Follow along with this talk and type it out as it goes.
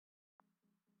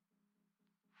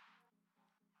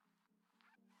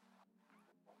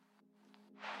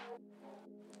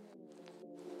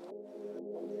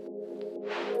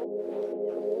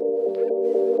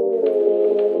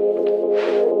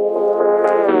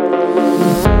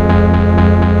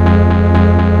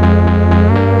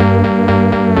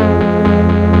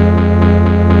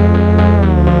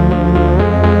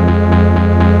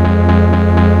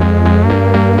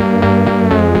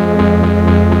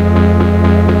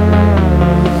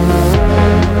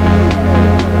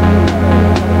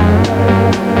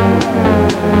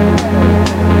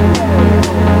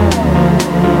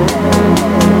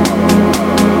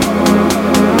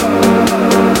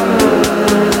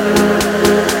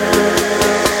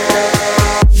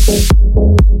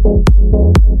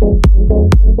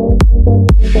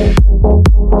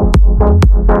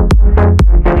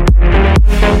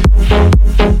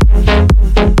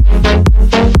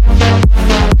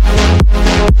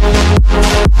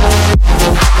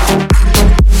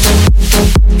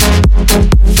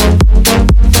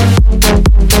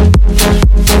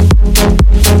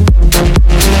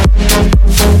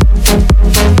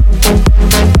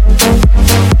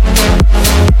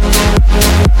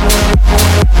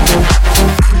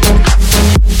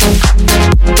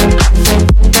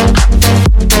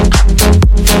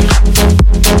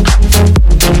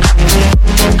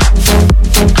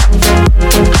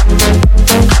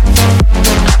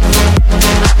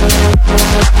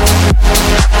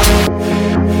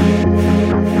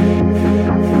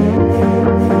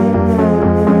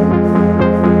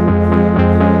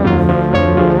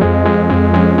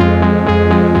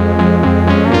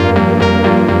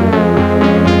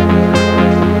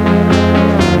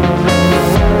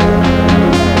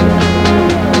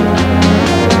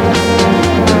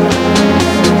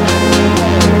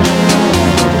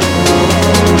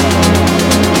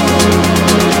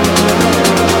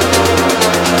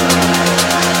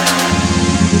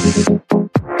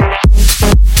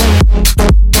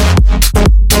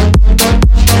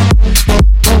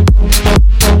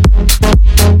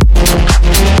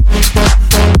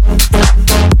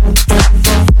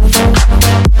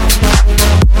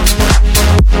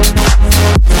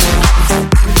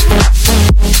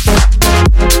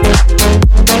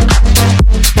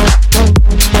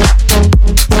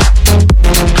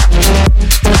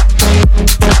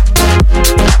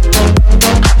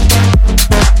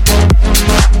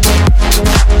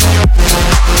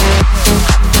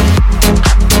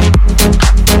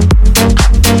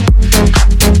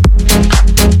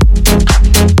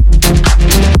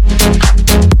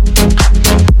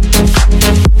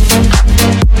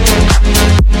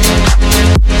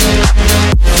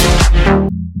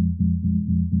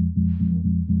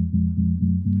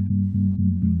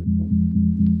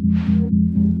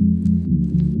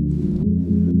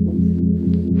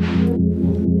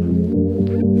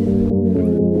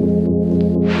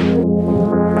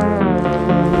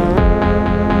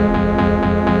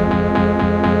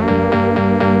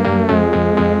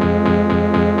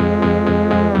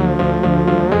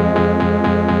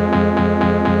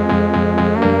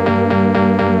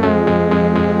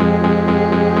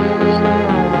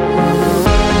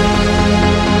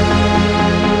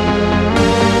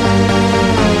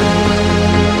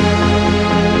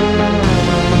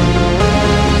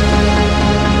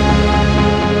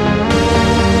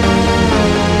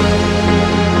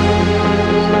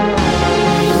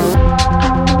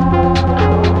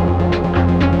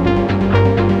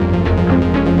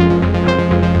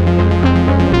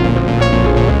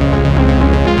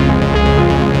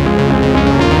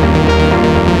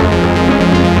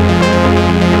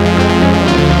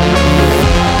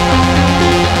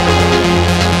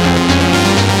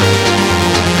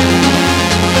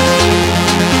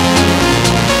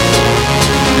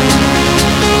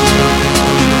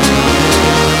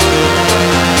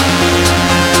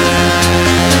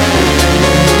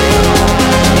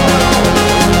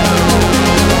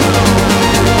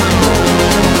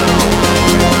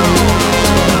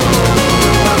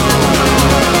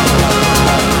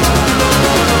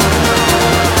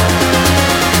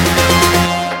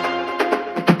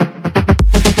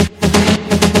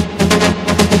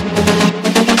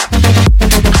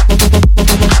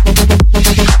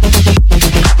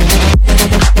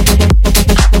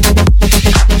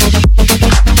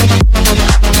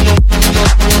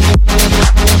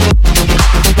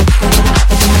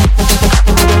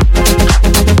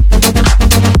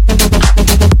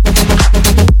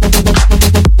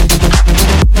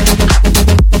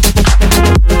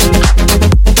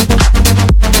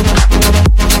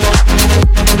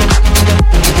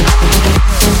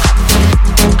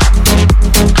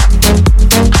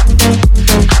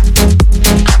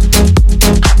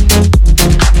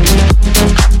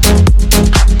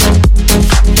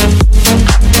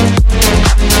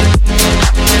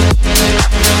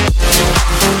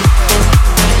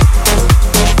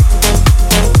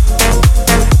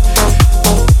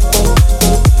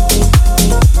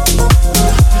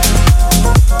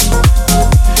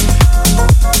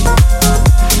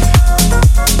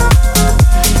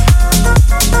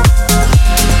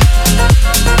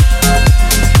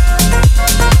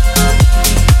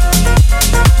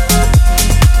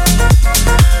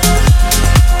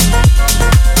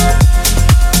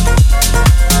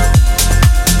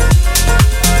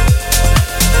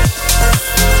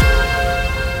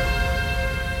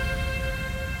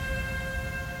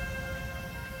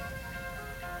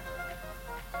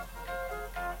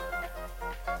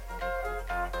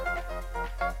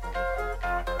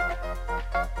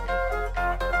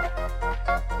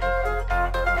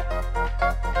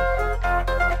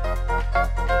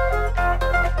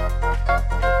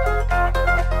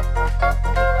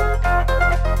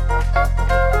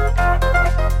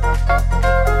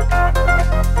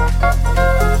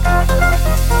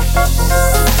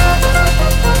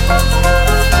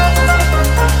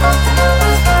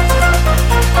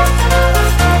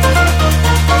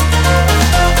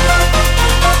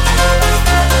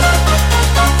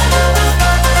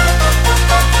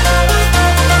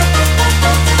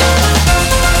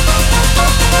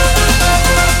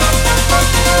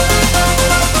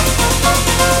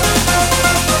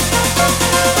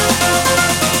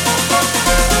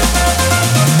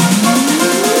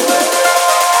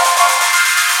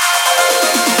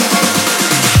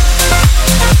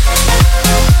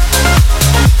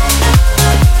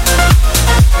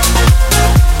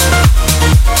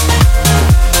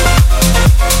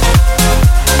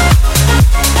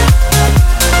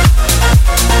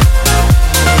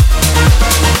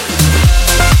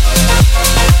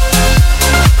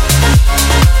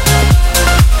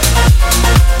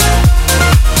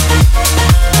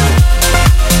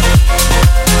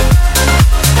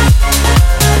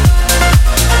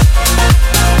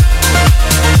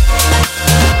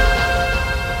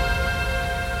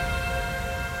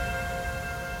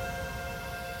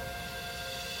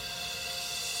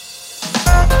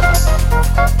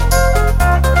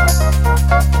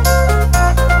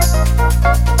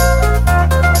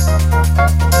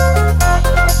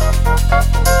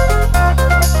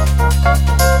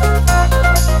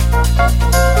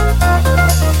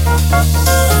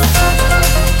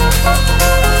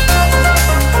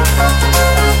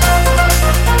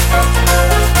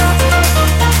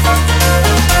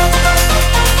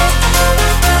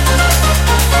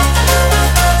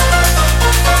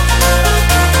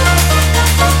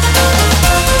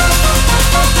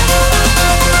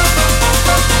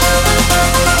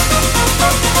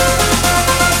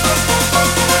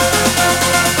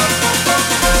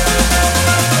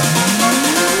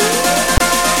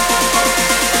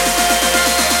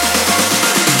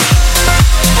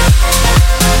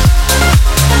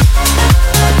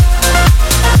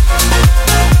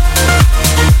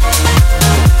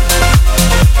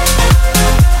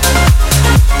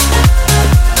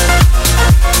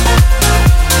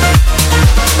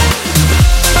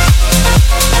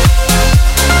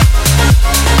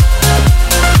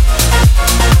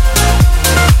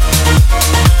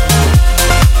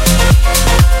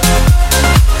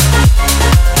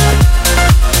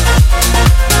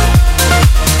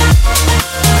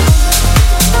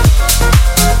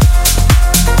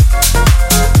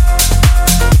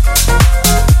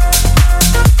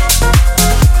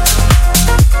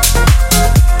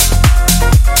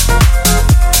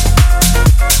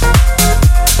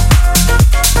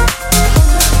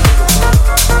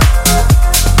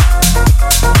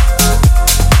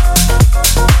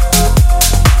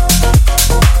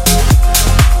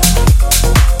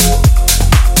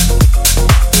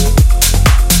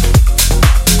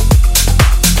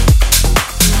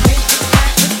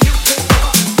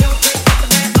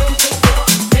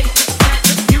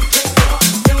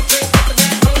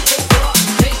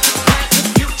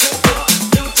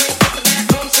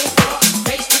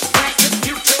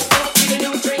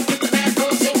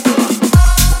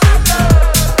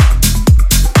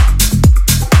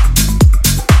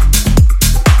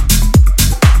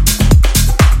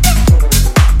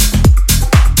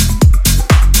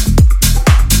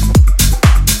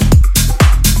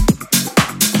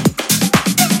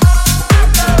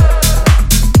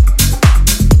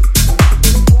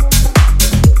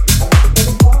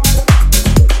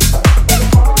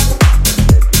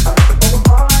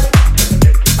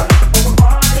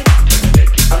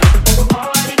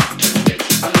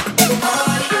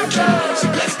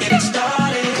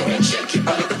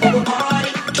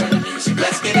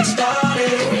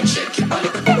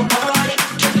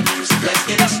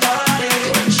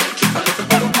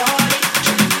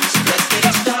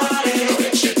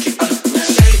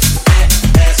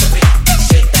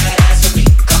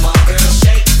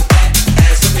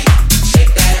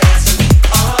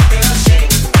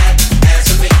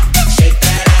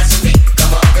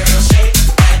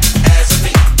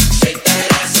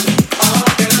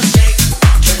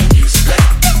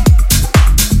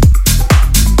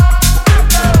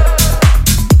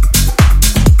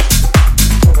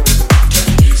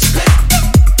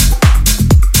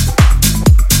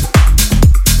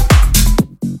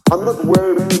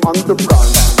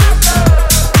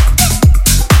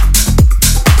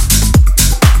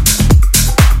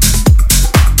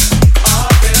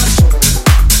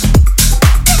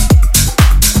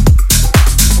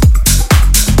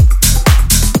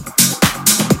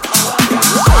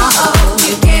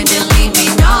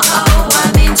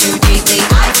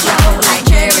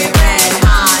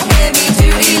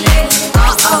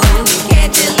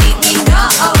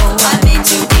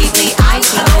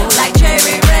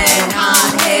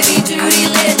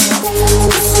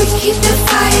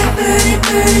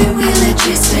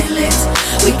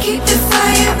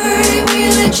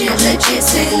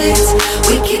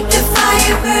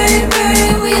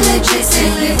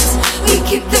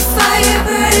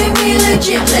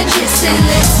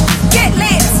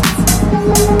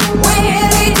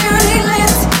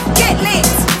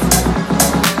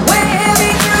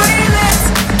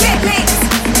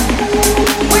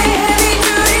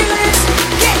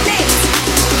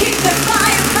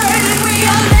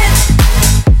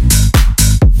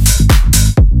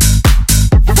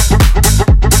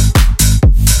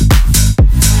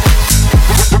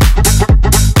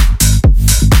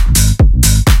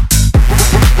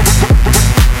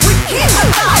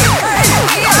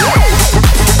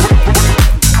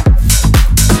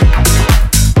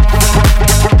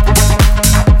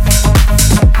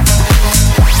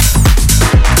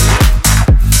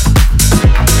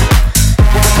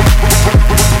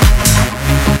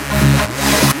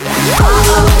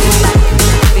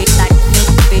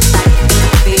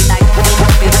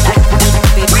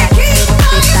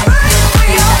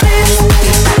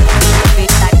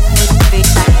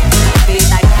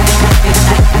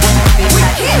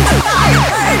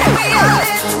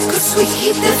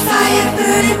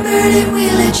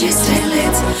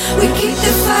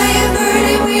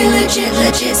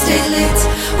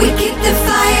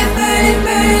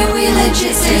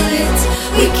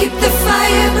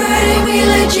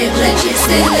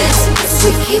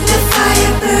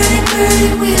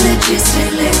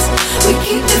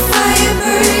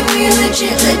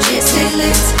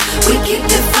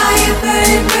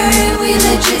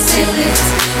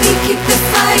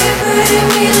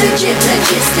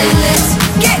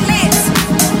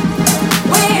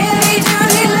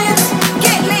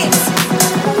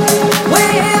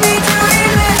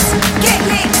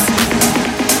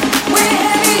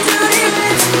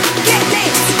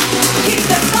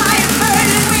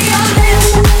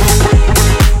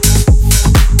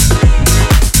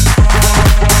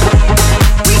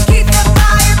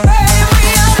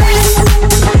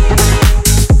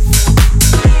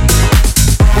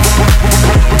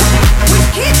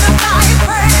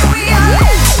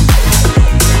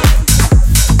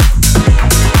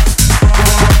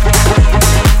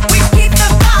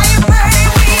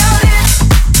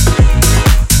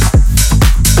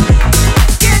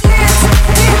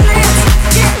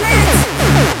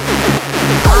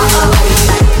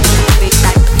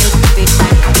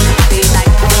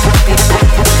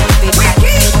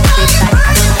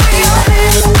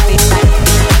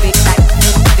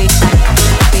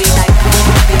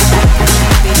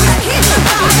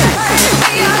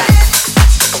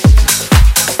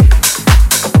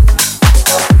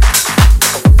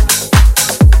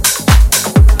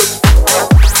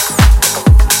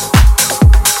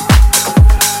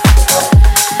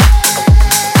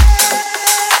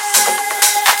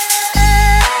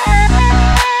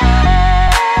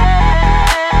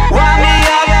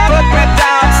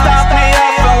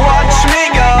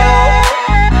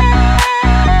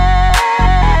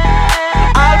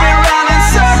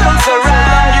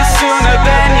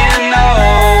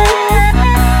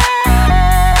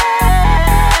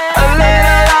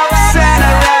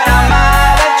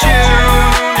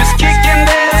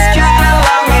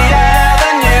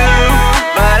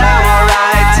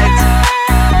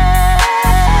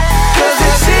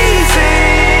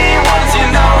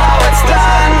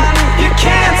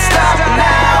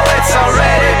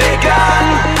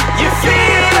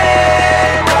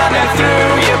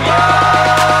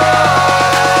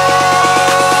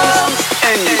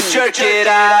Jerk it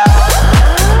out.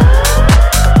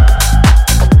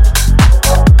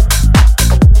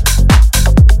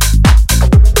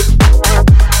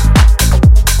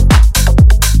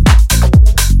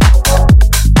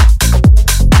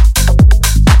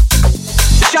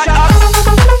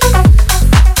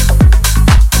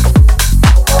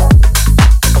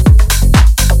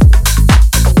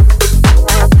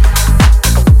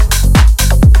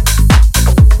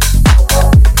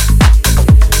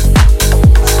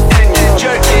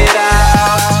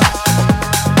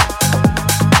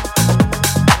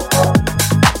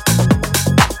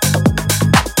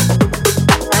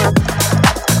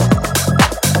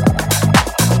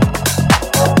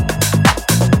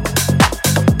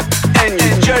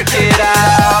 jerk it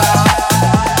out.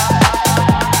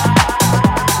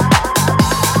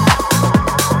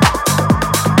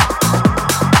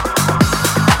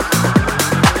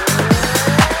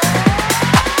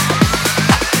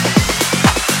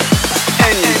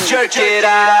 And you jerk it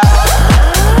out.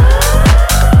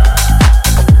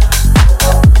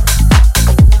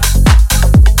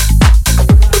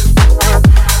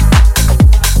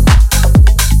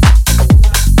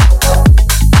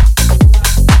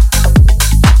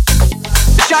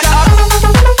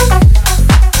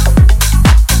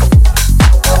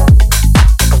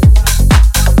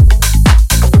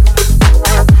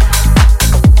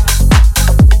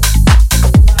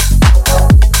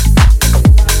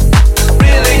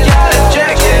 Really gotta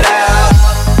check it out.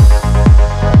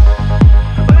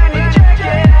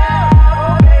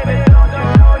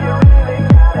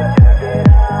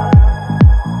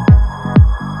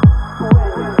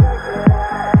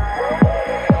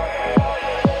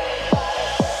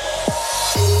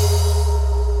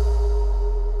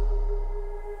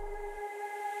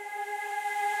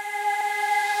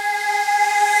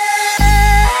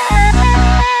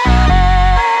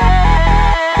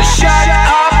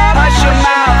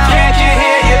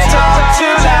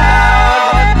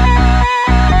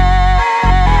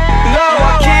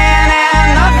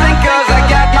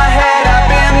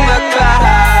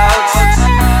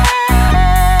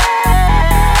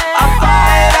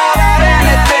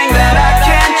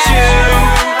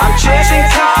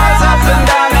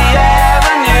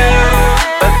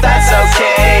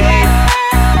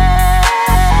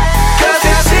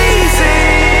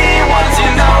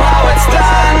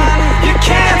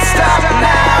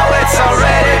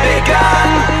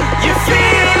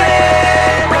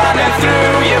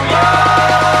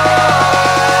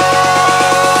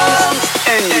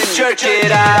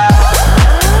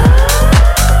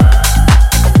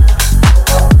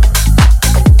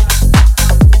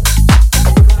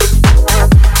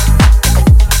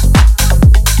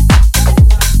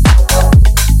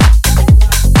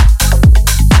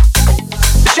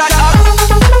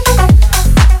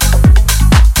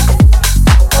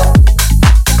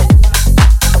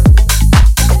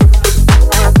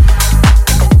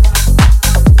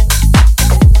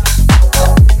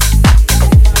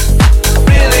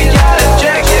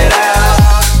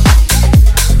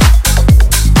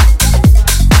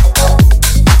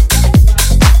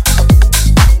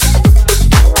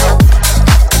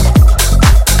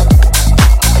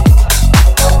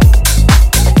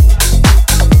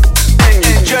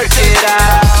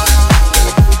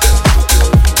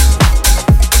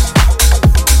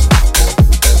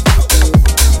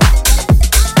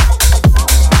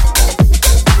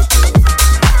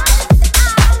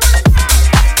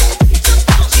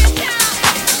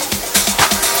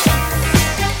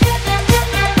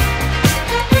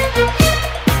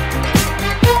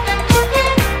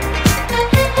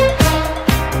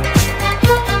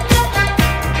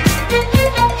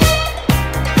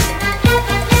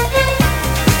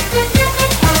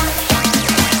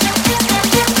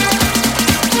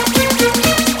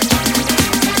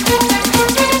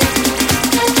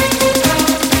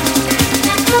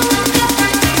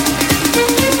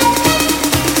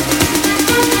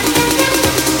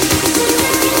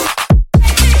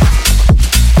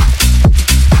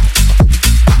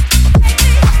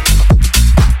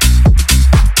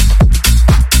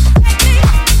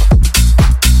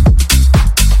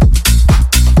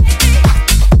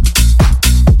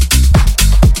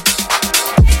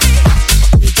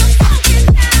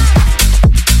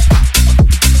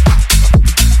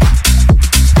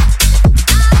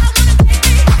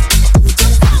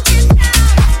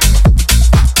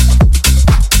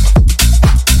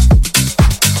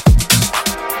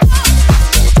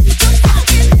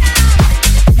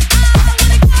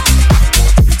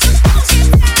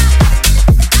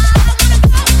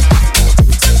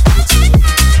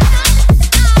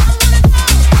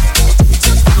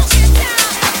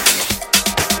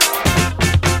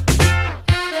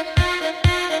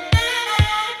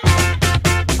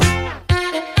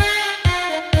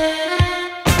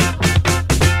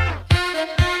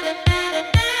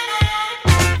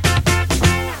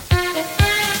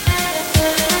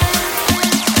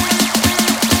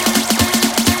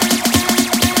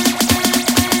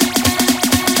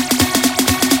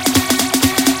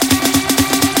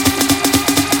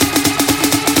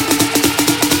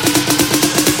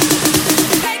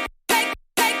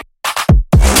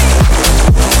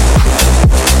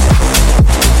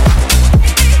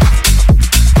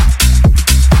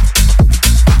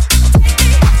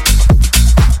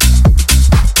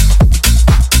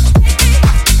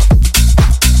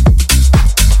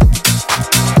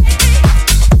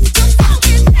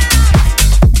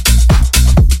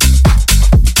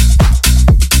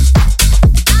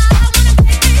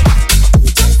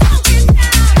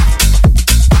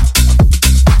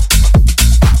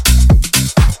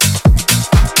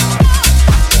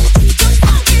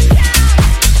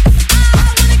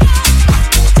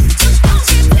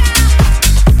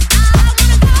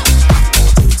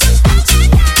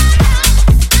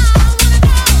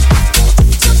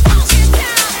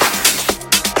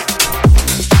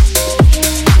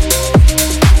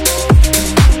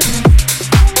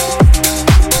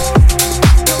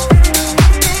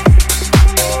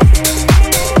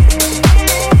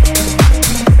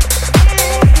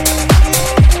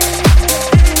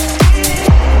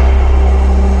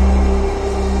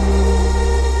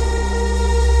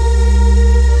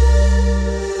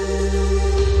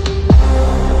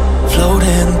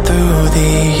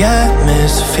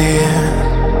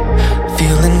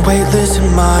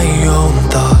 my own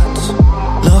thoughts,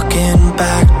 looking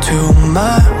back to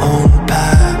my own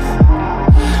path.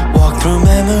 Walk through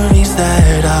memories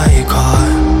that I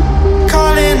caught,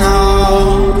 calling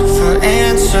out for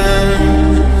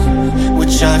answers,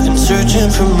 which I've been searching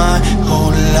for my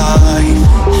whole life.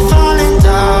 Falling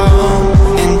down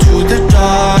into the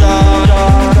dark.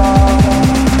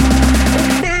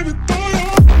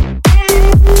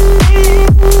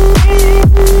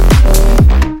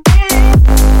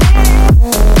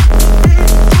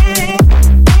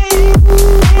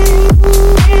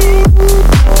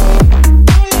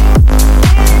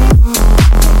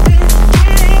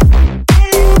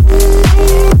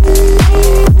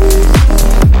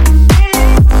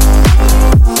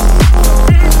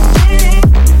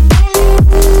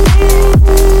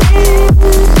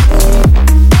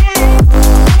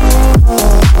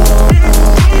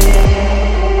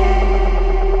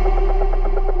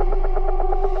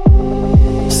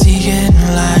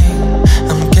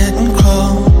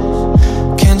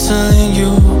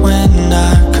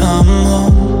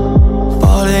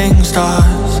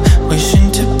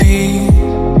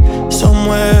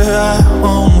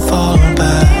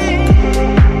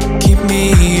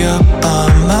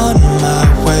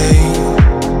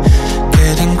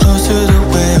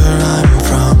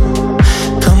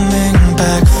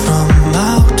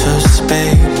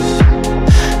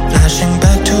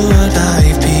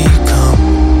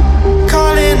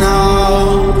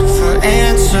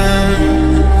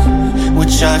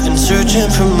 I've been searching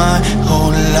for my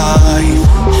whole life.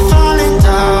 Falling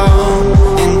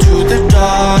down into the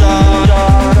dark.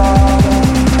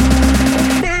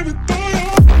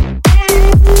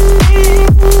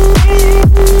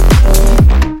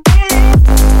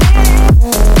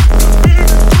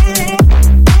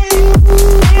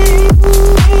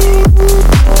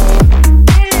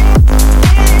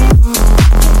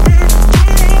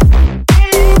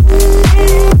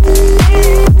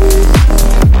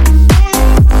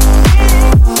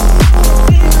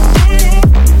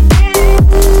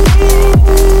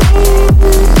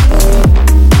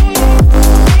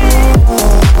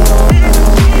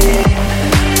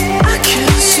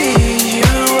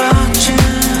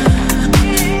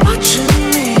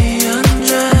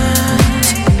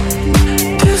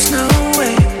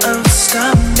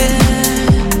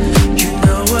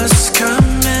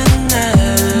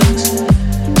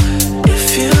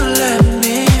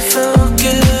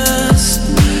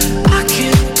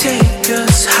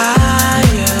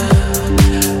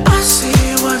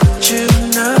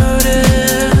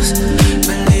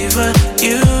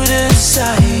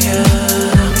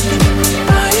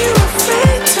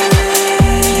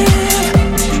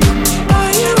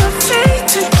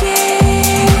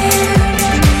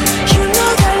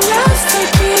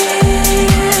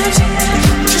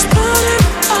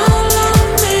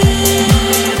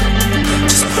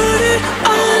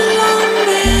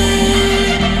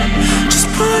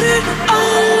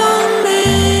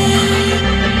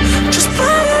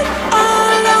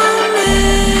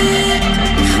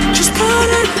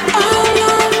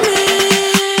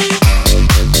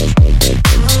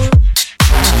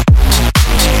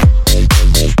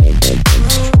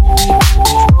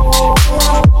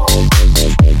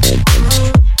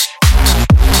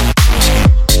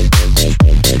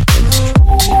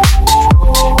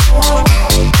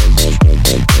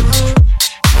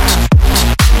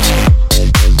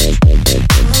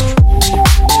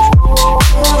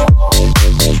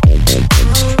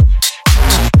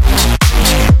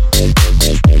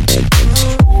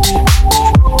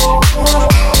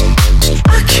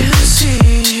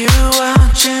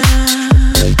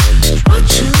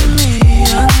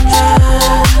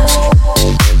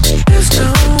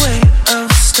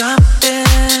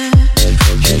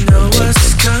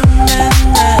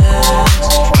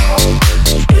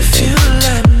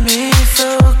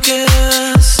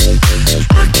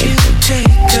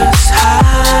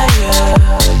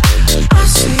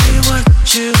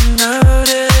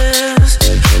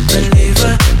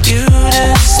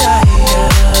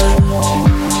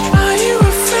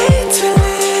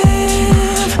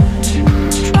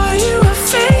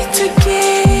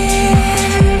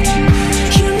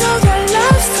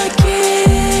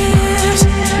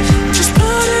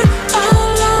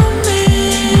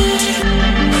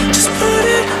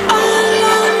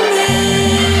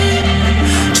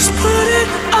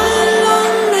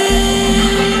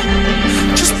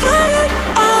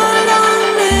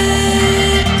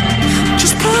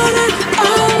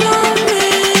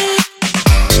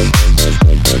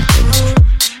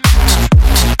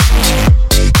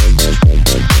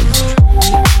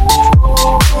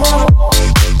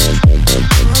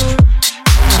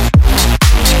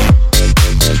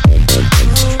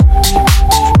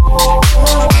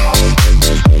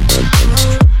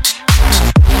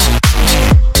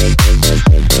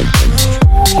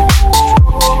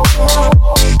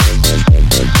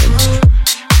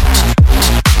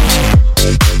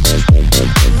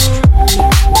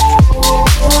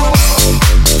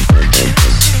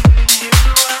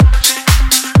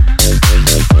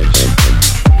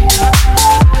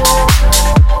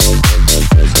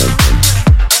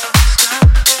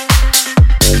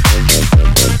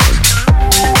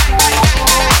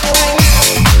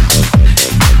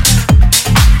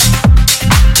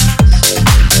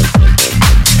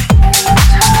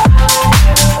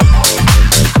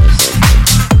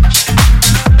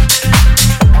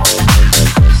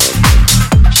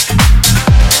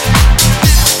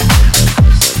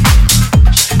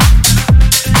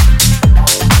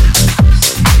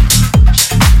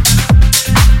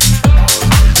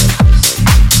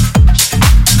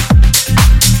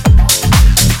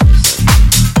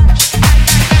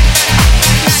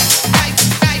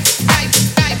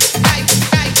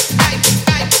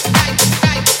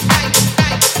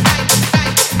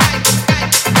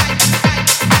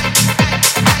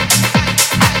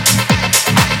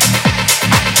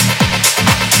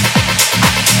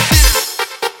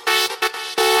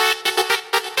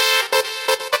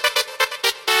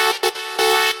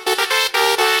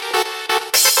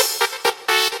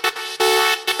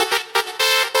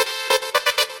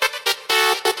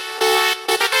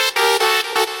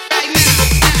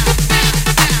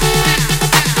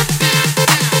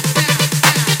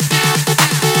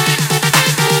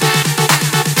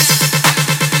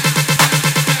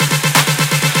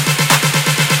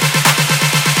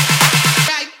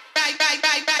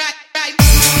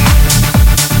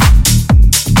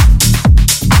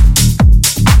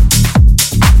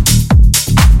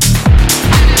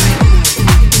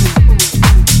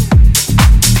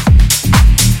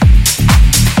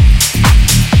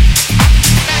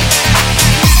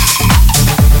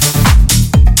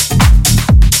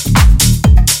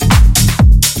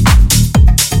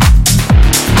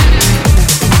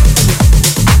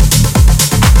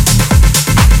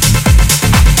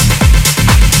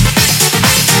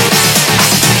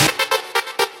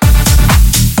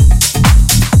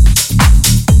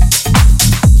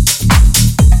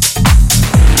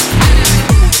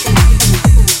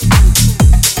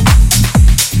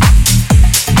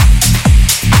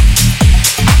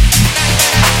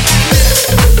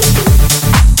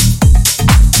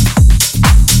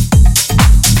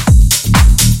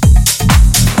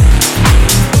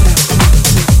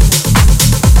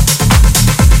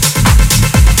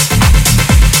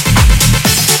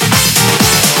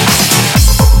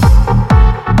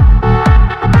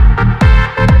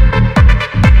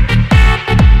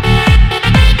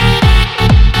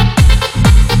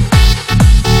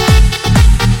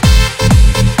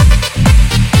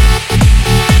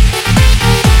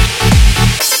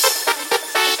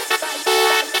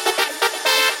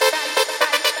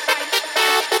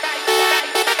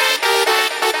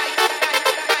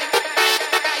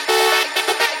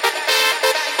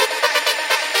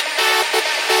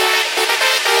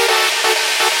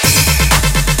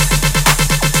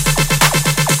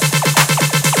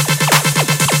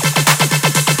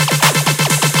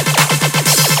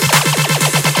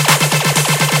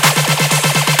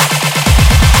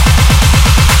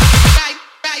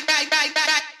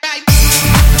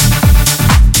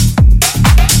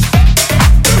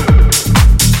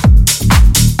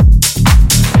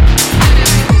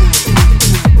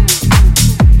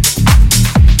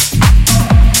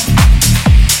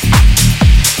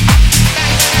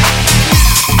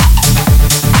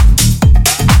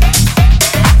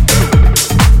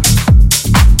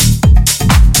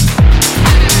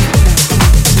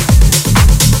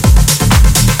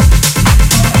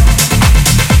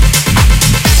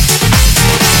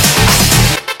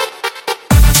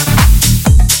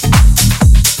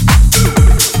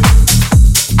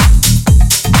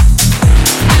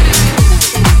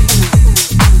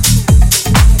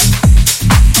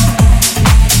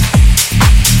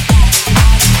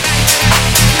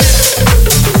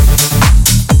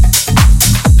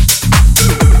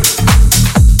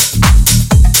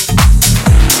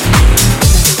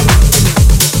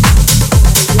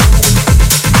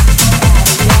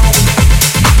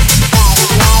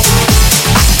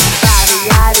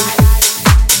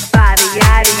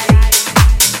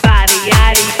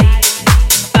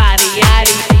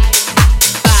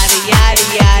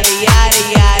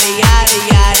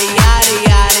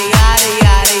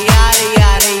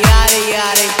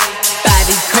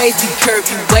 Crazy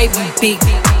curvy, wavy, big,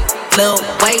 little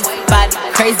waist body.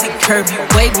 Crazy curvy,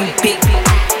 wavy, big,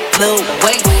 little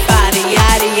waist body.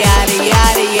 Yada yada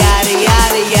yada yada yada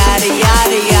yada yada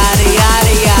yada yada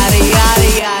yada yada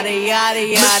yada yada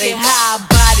yada. Look at how I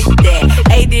bodied that,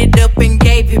 ate it up and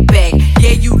gave it back.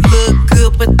 Yeah, you look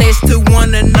good, but they still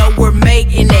wanna know we're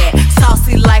making that.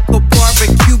 Saucy like a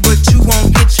barbecue, but you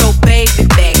won't get your baby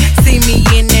back. See me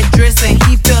in that dress and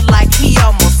he felt like he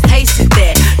almost tasted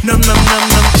that. Num num num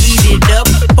num, eat it up.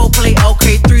 4 play,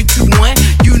 okay, 3, 2, 1.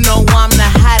 You know I'm the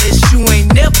hottest. You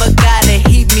ain't never gotta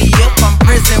heat me up. I'm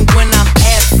present when I'm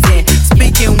absent,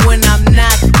 speaking when I'm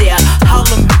not there. Call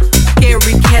them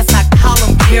scary cats, I call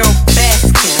them Carol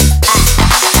Baskins.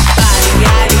 Body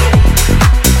yaddy,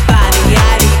 body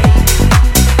yaddy,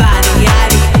 body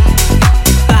yaddy,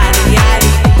 body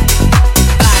yaddy,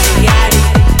 body yaddy,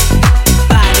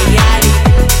 body yaddy,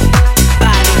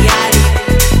 body yaddy,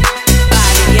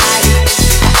 body yaddy.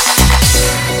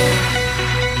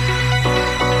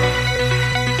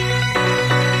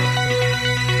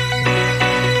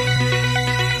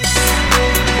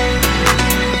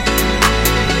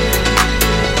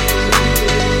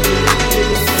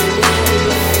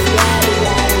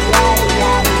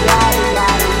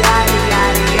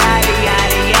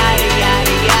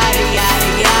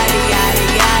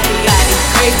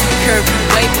 Crazy curvy,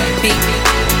 wavy, big,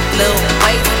 little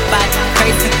waist body.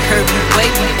 Crazy curvy,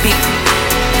 wavy, big,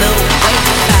 little waist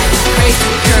body.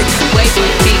 Crazy curvy, wavy,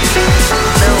 big,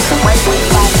 little waist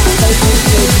body. Crazy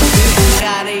curvy, big,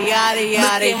 yada yada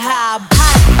yada. Look at how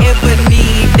hot ebony,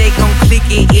 they gon' click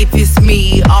it if it's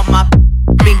me. All my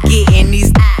been getting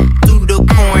these through the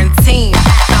quarantine.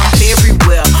 I'm very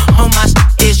well on my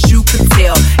as you could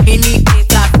tell. Any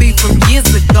I beef from years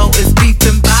ago is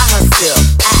beefing by herself.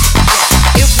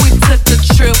 If we took a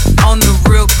trip on the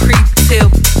real creep tip,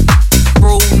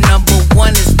 rule number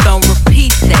 1 is don't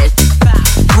repeat that.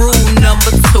 Rule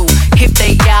number 2, if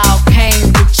they all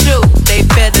came with you, they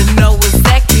better know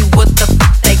exactly what the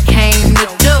they came to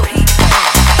do.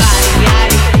 Body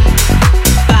yaddy,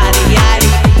 body yaddy,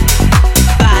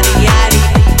 body yaddy,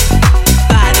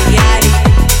 body yaddy,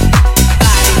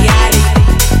 body yaddy, body yaddy,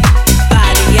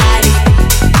 body yaddy,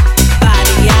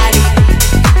 body yaddy. Body yaddy,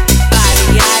 body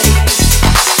yaddy,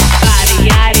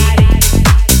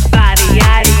 body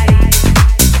yaddy,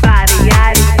 body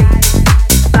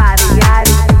yaddy,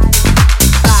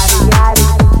 body yaddy,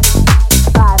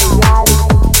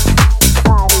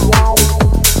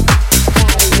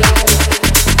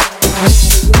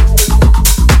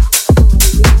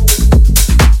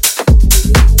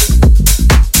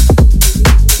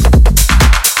 body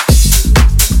yaddy,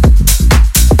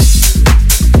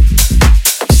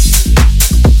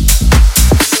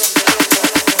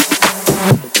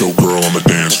 Your girl on the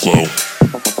dance floor.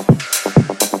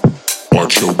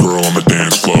 Watch your girl on the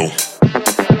dance floor.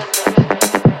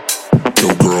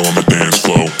 Your girl on the dance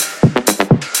floor.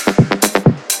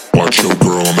 Watch your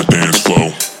girl on the dance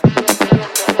floor.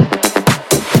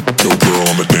 Your girl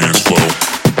on the dance floor.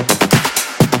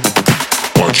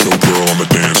 Watch your girl on the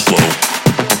dance floor.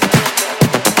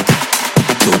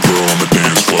 Your girl on the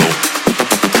dance floor.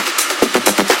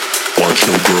 Watch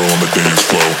your girl on the dance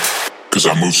floor. 'Cause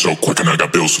I move so quick and I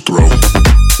got bills to throw.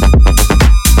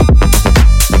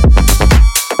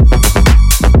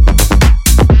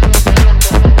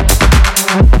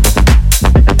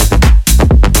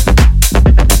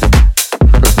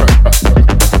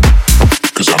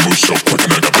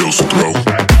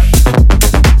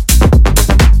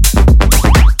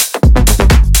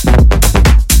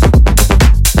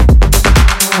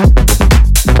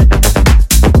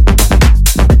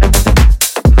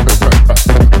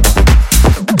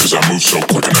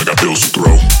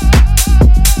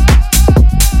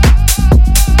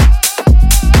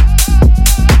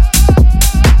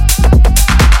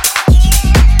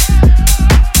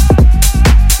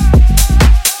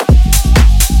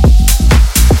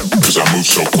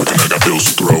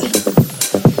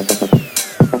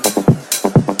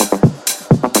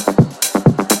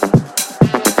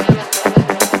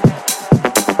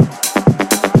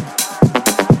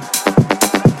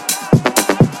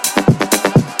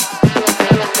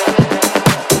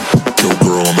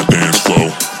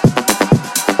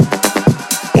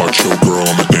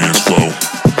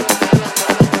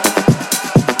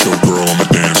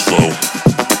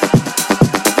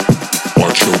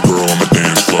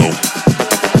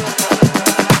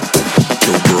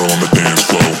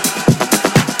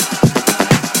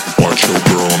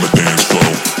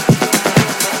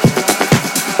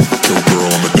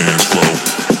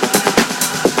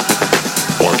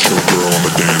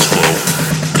 dance floor.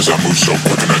 Cause I move so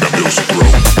quick and I got bills to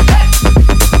throw.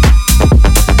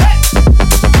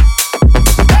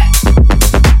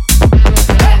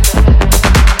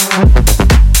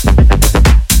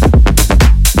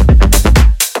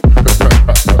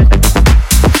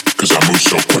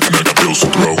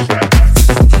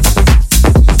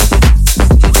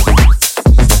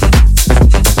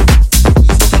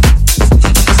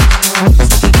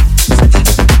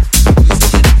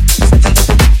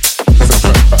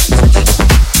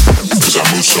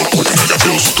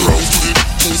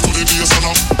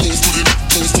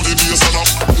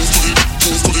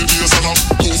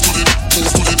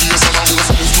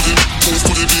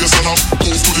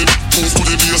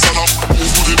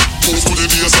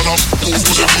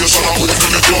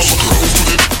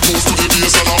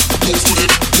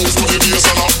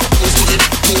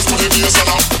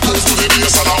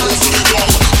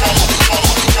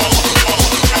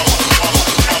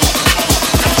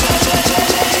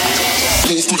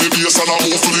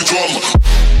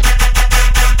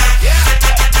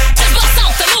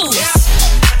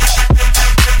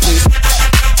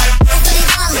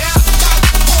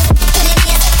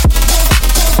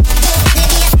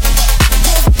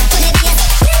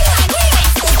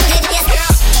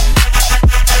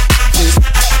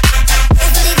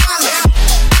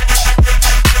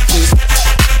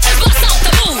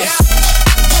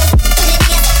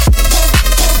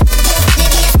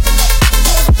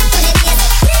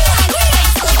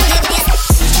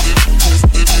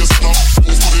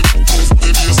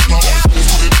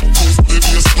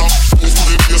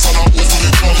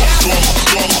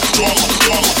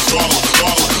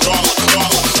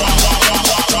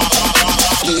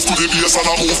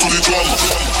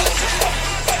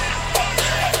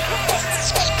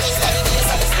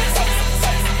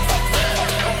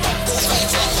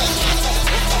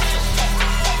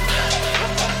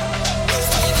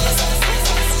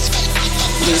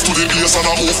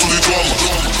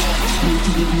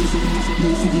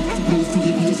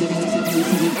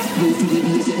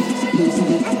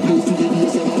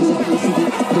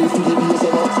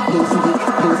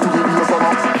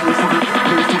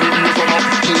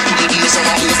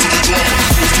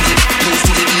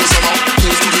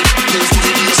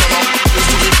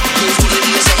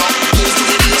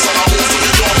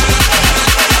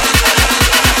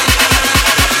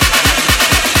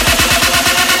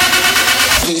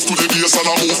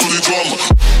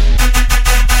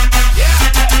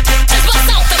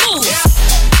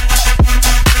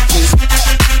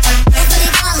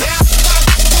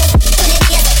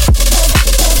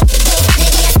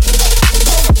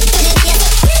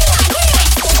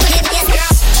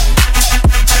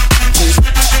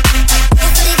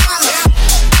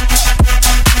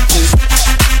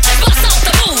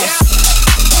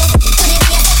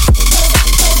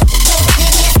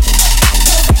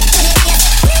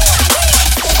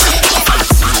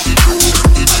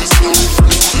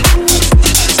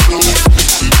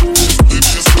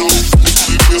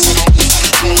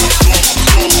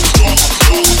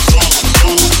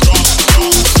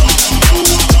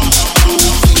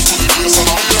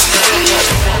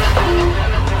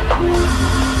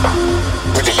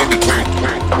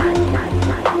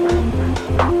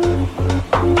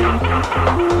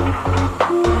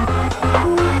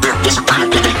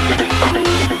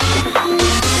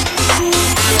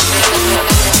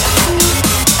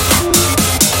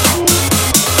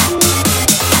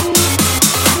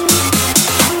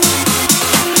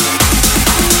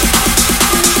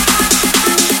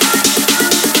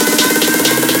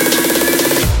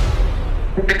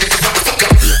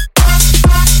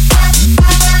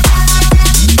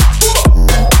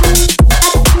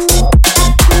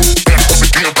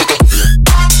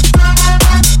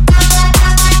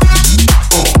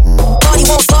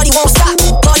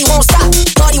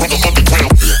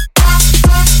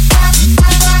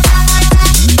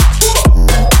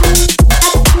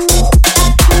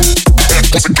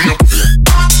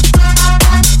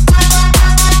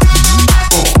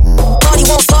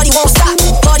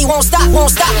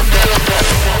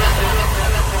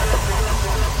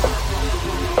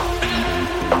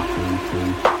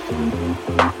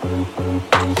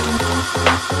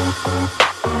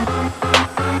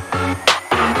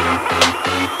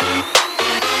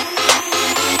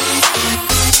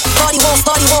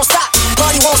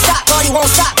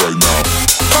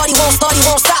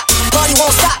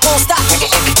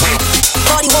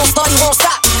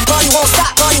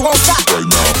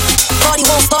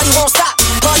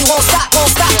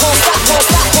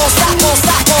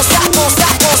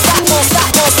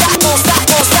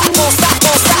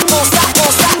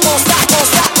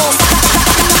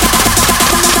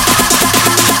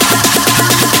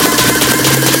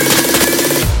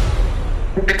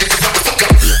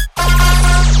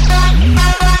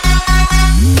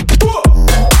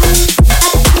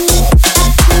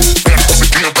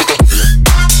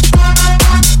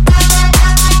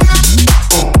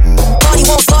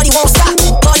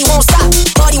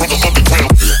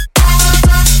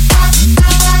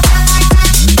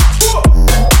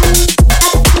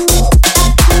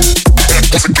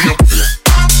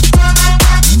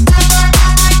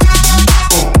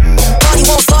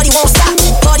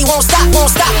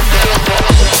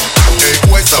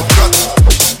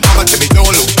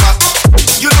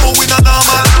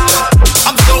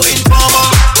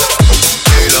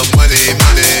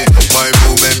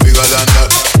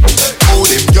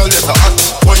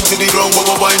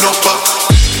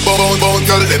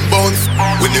 them bones.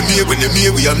 When them here,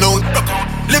 we are known.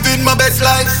 Living my best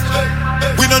life.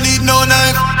 We don't need no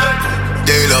knife.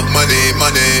 They love money,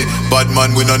 money. Bad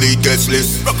man, we don't need guest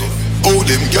list. Oh,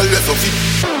 them girl, let's go fit.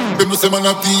 Them say man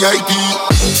a VIP,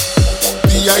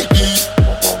 VIP,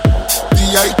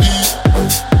 VIP,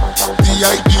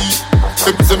 VIP.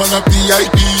 Them say man a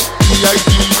VIP, VIP,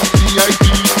 VIP,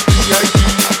 VIP,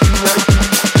 VIP.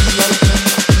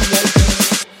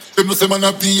 Them say man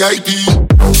a VIP.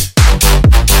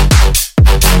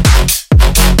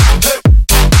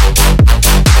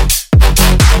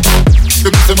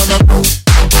 Them say man a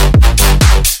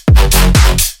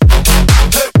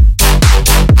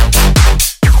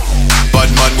bad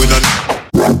man, we don't.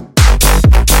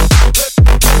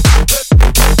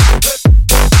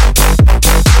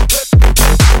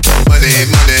 Money,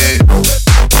 money.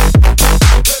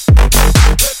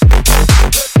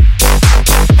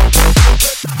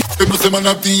 Them say man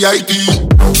a VIP.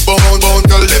 Bound, bound,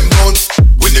 tell them bounce.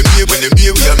 When them here,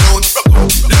 we are known.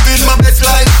 Living my best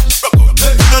life.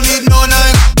 We don't need no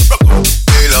knife.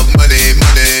 They love money,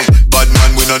 money. Bad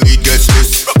man, we don't need guest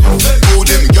list. Oh,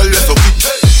 them girl, let's go fit.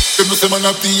 Them say man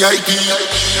a VIP.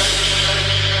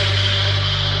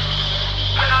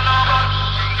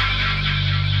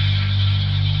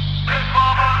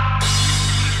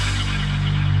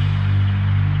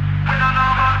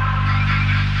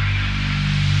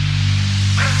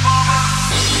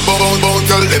 Bound, bound,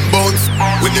 tell them bounce.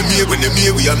 When them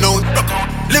here, we are known.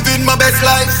 Living my best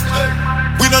life.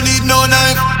 We don't need no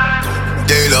knife.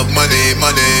 They love money,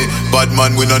 money. Bad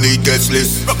man, we don't need guest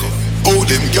list. Oh,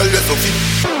 them girl, let's go fit.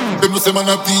 Them say man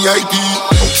a VIP,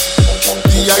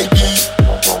 VIP,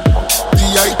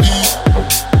 VIP,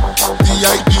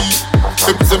 VIP.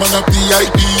 Them say man a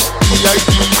VIP,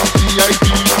 VIP, VIP,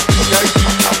 VIP,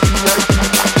 VIP.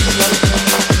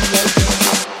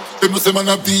 Them say man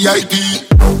a VIP.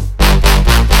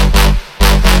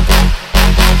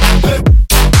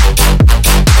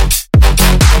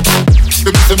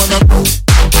 Them say man a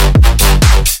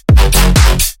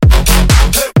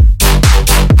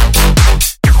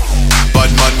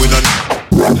bad man, we not.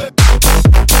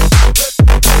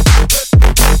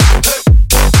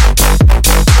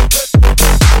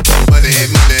 Money,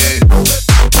 money.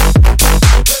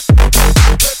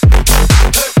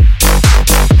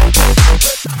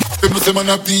 Them say man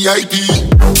a VIP.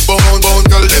 Bound, bound,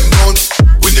 tell them bounce.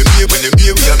 When them here,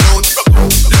 we are known.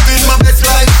 Living my best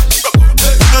life.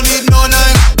 We don't need no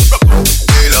knife.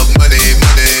 They love money,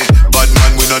 money. Bad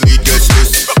man, we don't need guest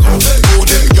list. Oh,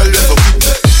 them girl, let's go fit.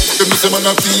 Them say man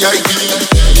a VIP.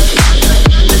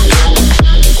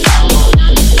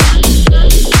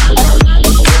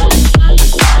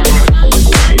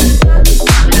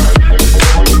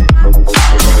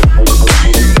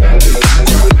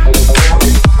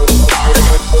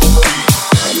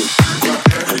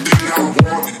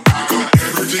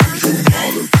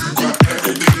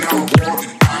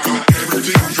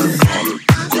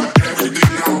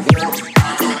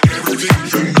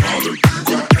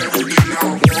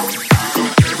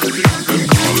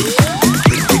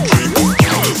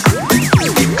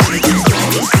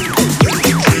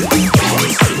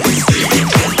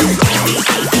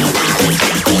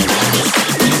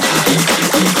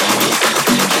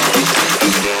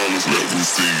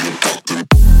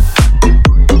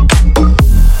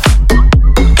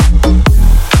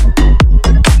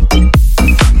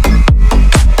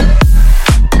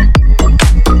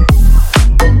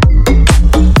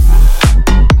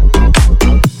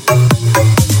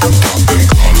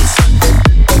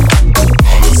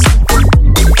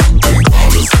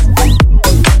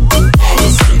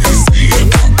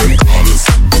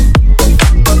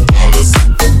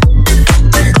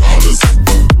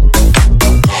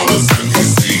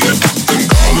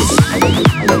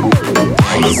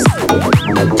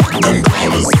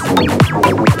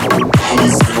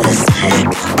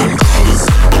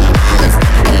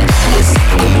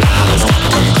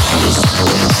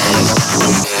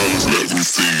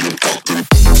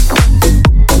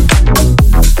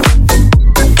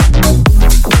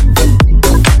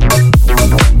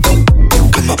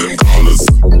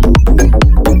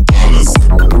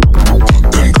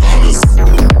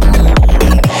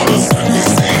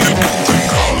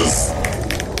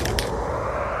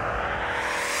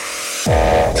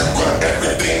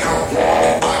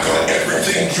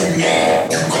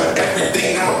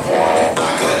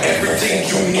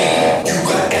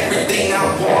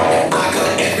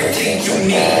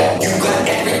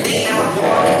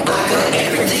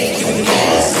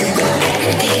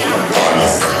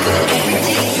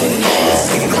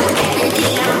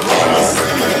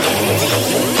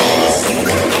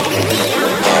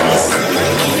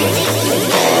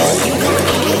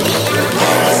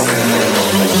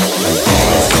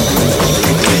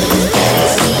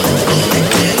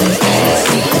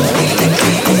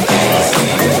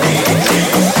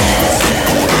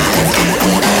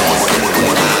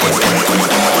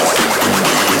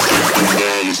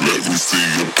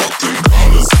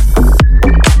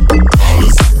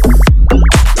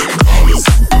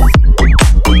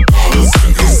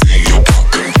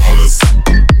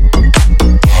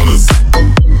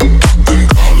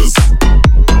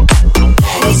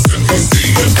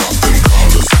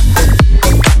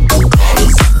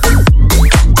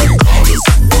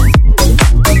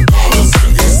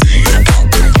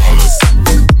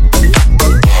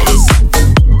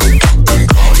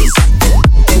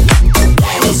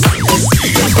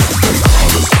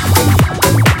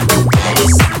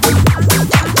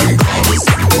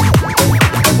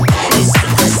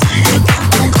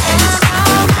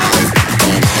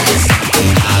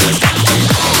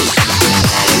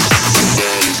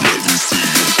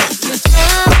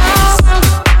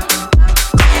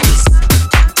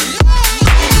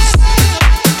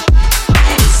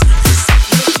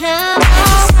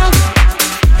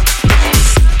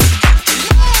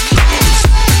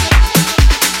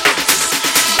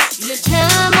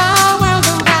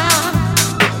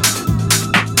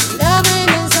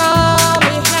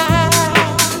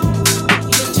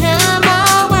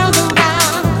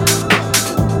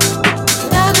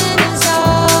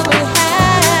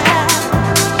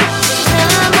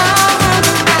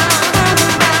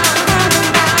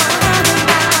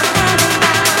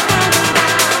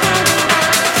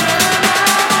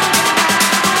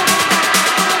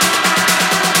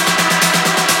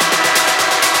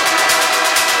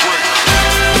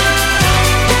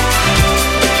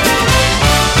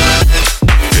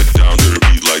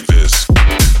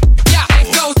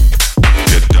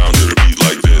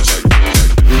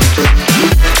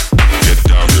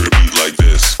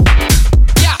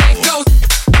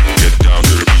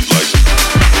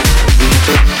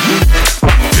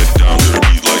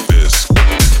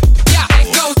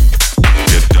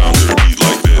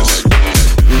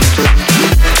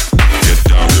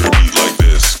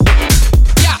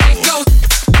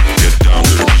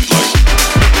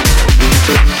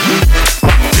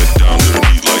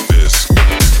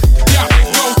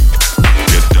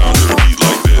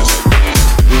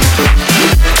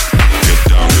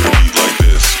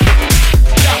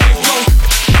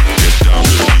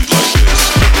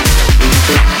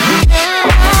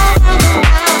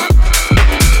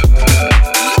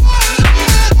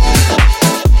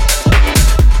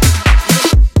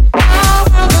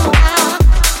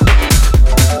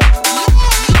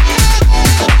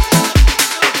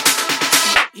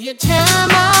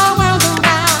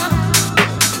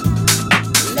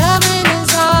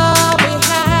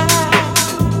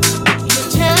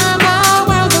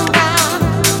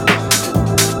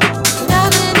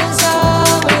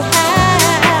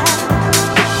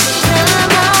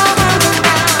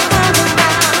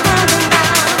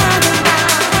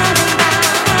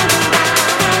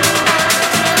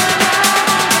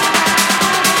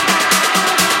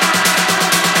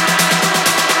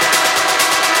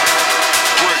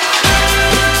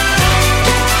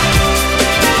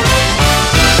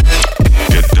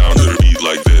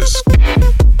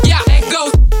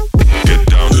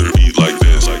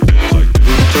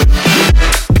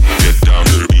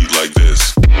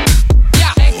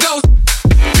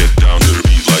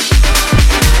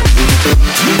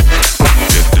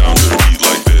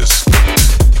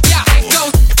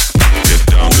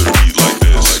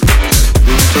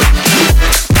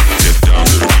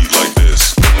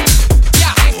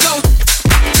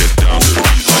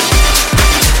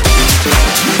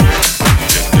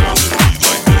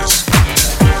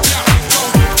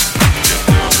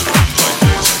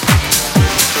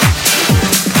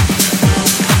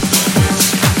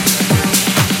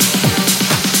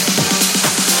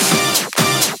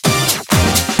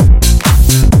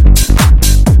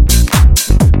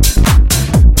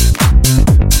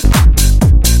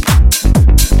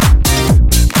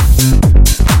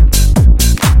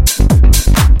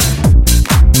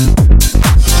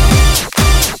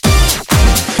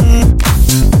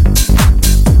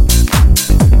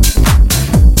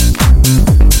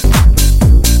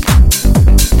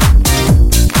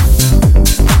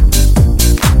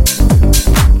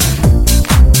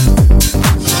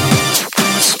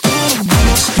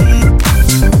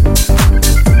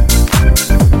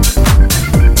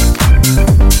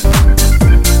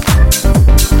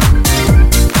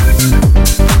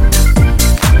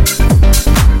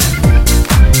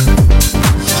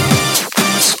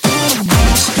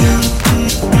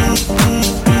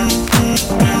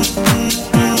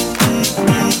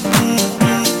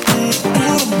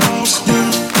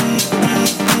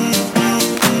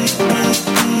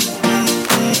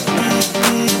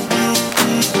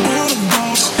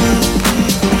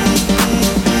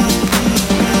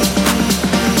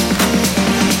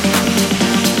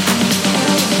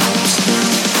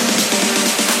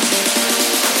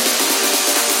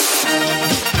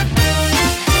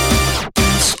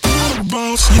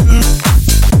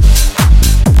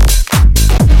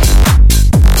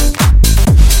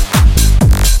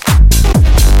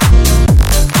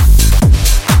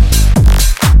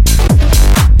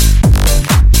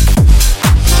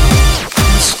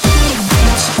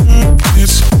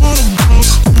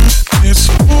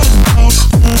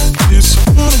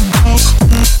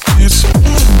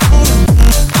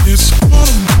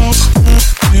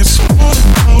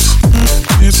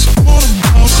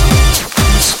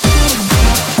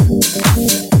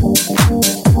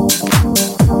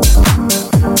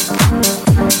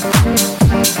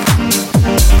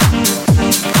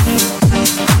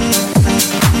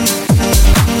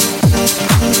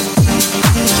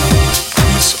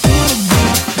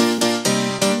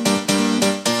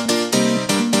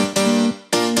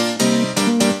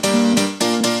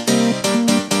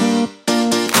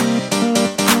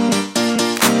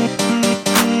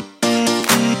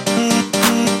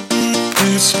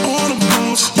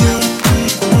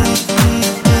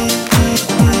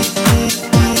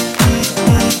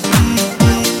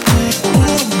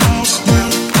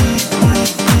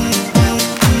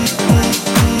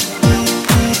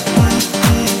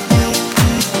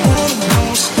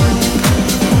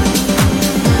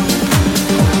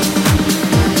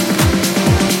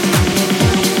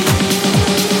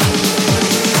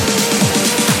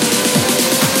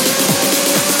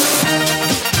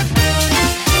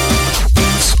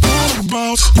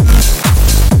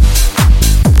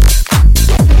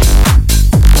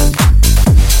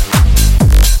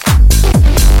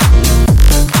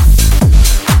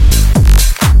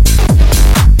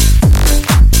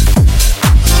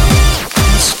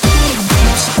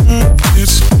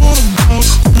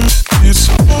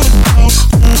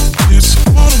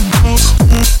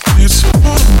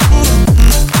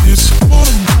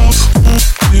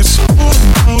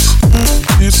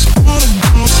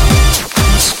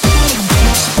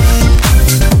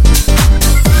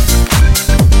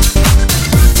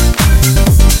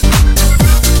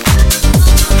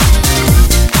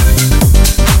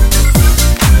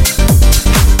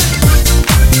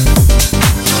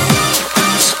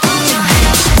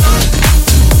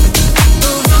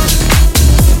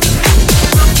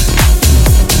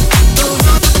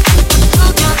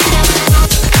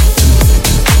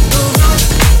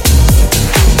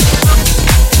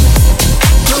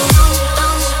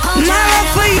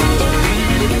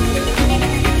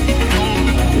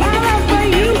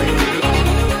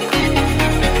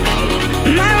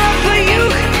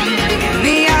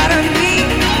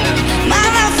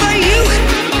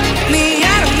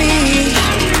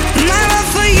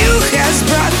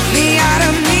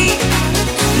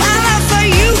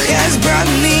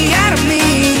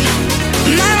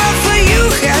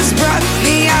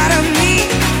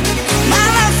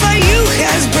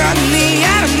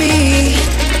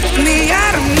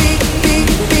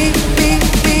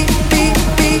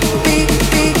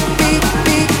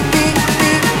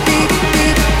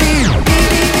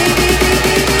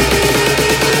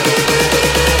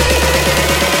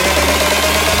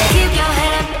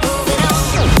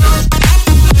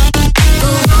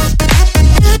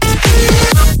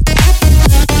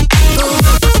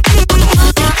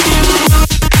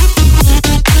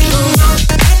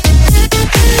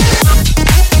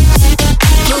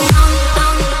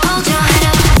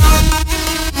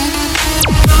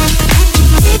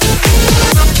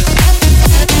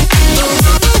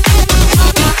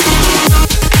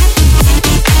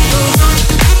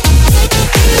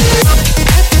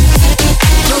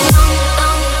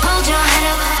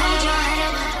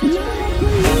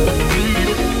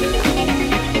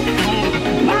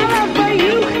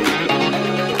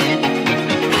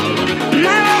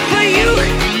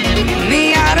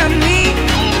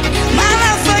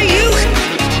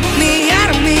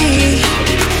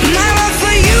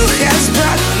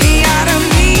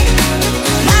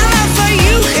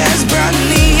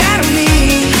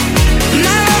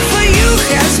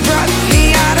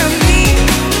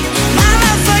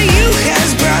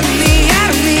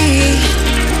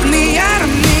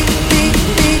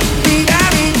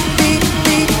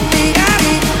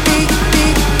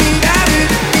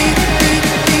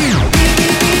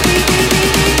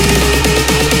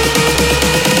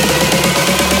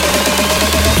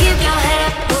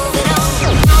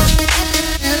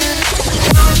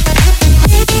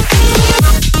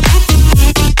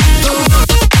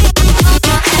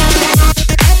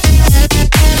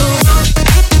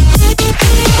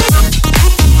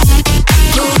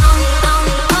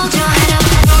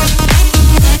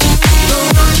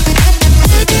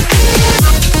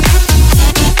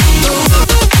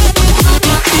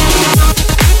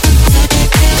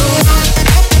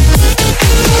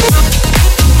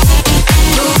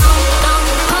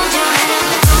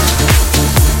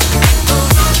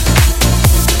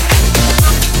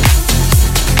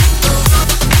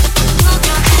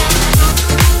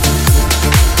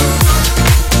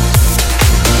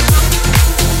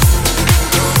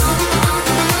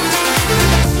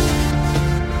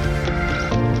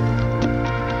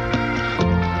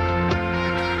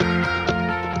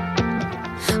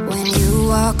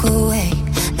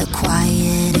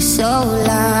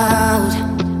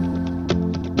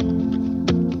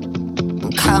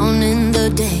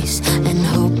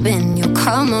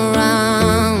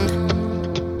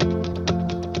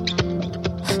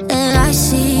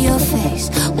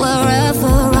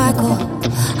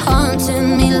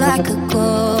 haunting me like a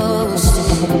ghost.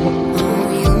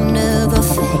 Oh, you never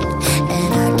fade,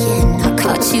 and I cannot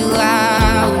cut you out.